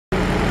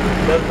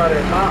That's by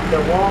that mop,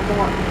 that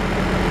Walmart.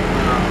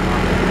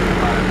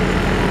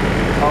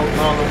 On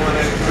the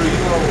 183, you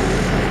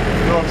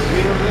know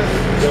McNeil is?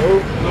 The who?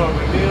 You know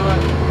what McNeil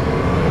is?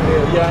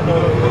 Yeah, I know.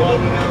 You go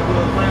over there to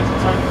the French and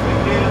Turkish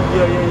McNeil?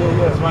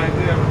 Yeah. It's right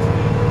there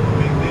between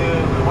McNeil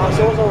and the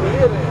So it's over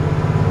here then?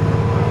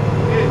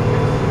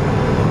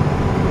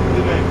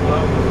 It ain't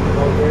close.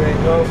 Oh, it ain't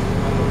close?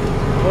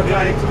 What It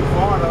ain't too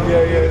far though.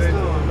 Yeah. It's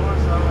still on the north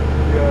side.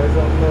 Yeah, it's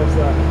on the north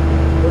side.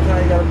 What time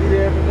you gotta be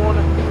there every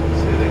morning?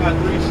 Shit, they got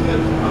 3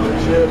 shifts.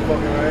 3 shifts,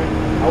 fucking right.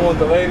 I want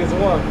the latest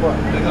one, fuck.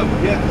 They got,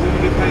 yeah, because then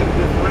you get paid the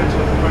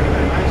differential for bringing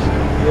that night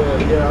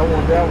shift. Yeah, I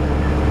want that one.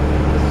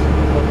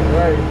 Fucking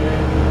right,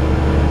 man.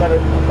 I'm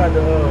about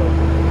to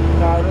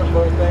call them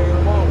first thing in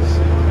the morning.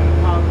 Shit, man,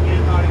 call me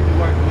and you be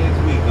working next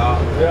week,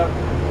 dog. Yeah.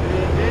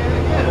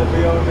 I'm gonna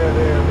be on there,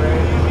 man.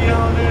 You be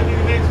on there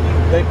nigga next week.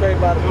 They pay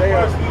by the day.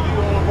 First week you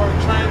don't want to work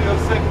training, your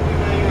second week,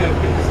 man, you have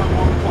 50 something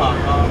on the clock,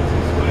 dog.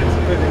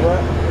 50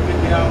 what?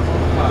 50 hours on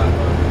the clock.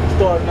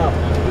 Starting out.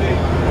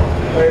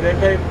 Hey, they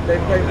pay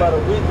by the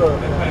week or?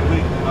 They pay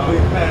weekly, dog. We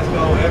pass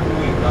go every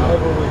week, dog.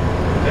 Every week.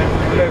 They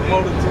pay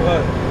more than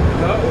 200.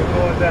 No. They're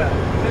going down.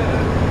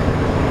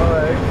 Yeah.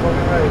 Alright,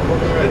 fucking right.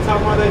 They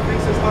talking about they fix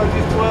to start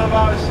these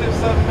 12-hour shifts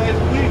 7 days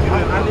a week.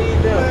 I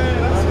need them. Man,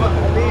 that's what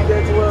I need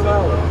that 12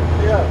 hours.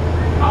 Yeah.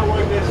 I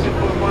work that shit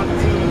for a month or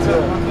two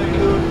until my thing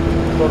good.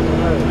 Fucking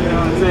right.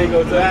 Yeah, So you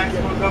go relax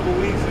for a couple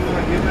weeks and then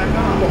I get back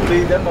on. I'm gonna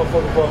leave that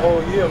motherfucker for a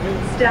whole year, me.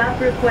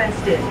 Stop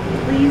requested.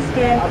 Please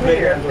stand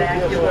clear of back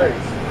doors.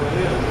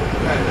 Yeah.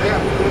 They got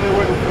people in there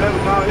working forever.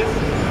 No, it's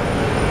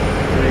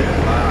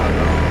loud,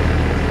 dog.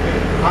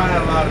 I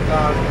had a lot of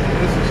guys,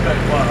 this is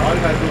straightforward. All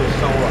you gotta do is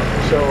show up.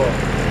 Show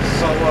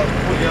up,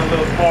 put your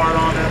little card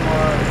on that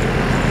one,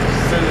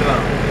 send it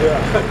up. Yeah,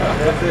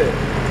 that's it.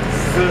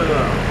 Send it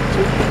up.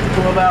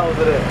 12 hours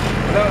of that.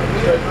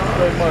 Straight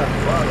money.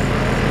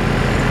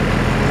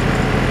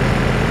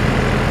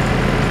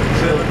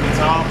 Chilling, be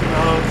talking the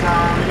whole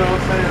time, you know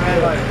what I'm saying?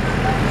 Man? Yeah. Like,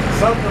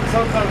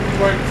 sometimes we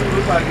work too,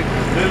 it's like it's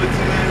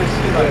military and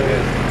shit like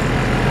this.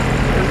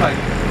 It's like,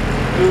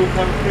 dude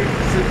come to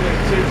sit there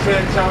and chit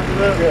chat, chop it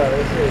up. Yeah,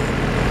 that's it.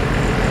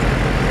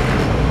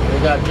 They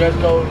got dress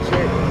code and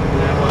shit.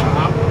 Yeah,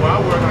 where I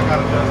work, I got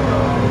a dress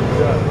code.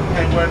 Yeah.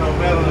 Can't wear no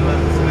metal or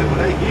nothing, so when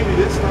they give you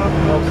this stuff,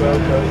 you know what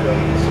I'm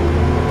saying?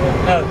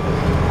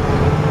 Nothing.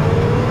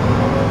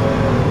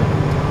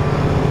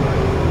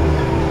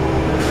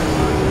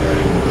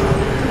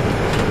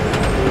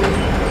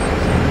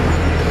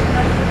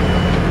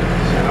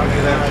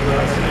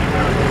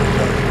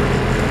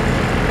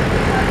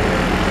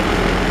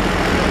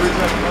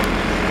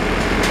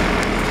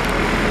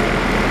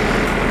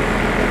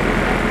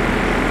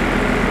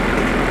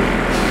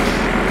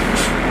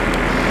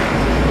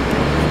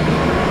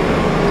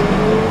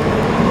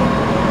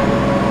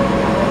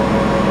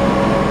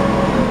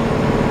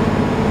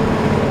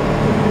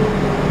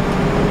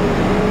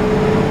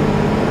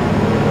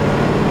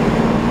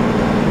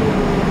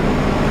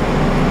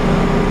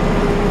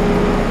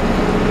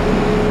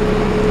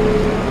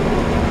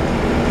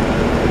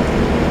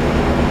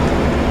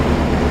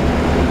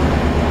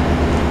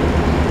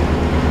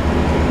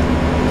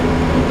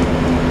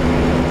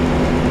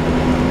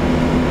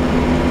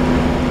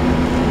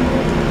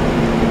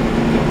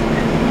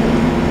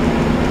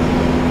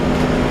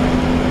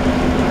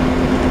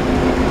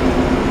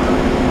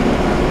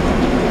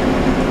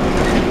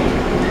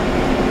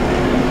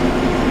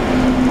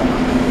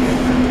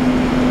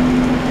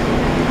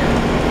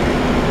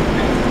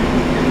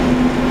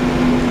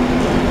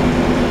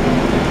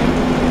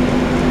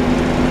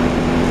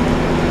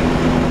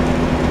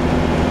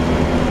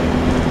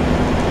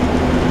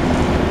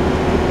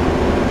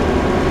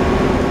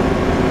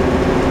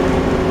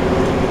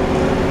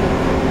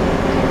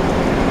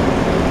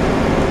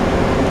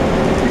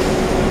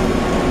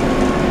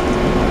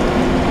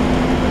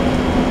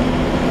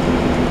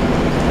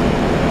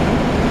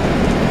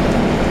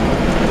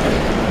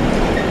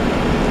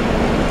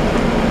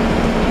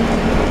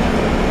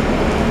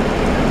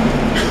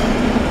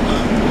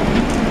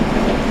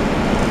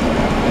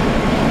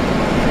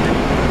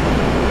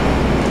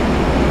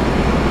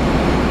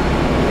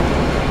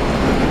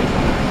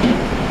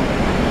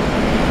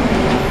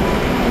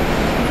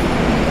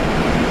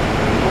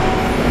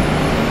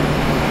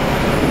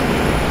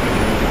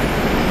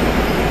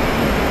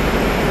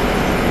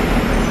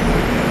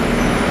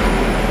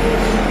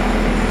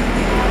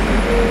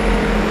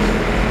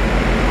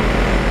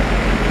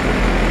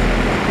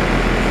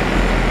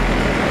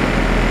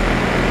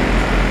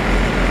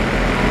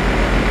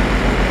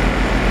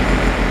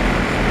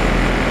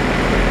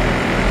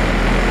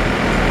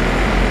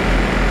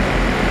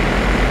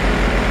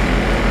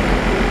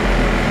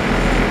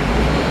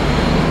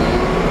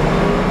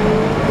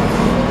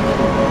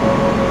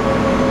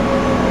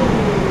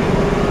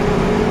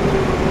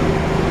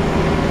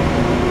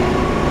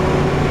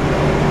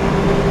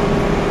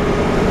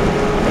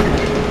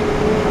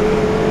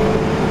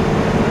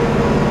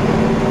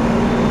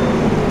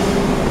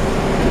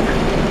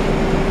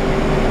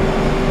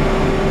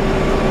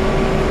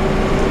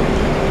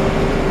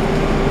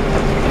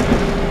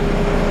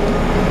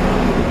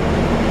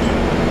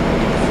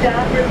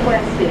 Stop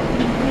requested.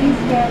 Please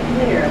stand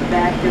clear of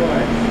back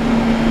doors.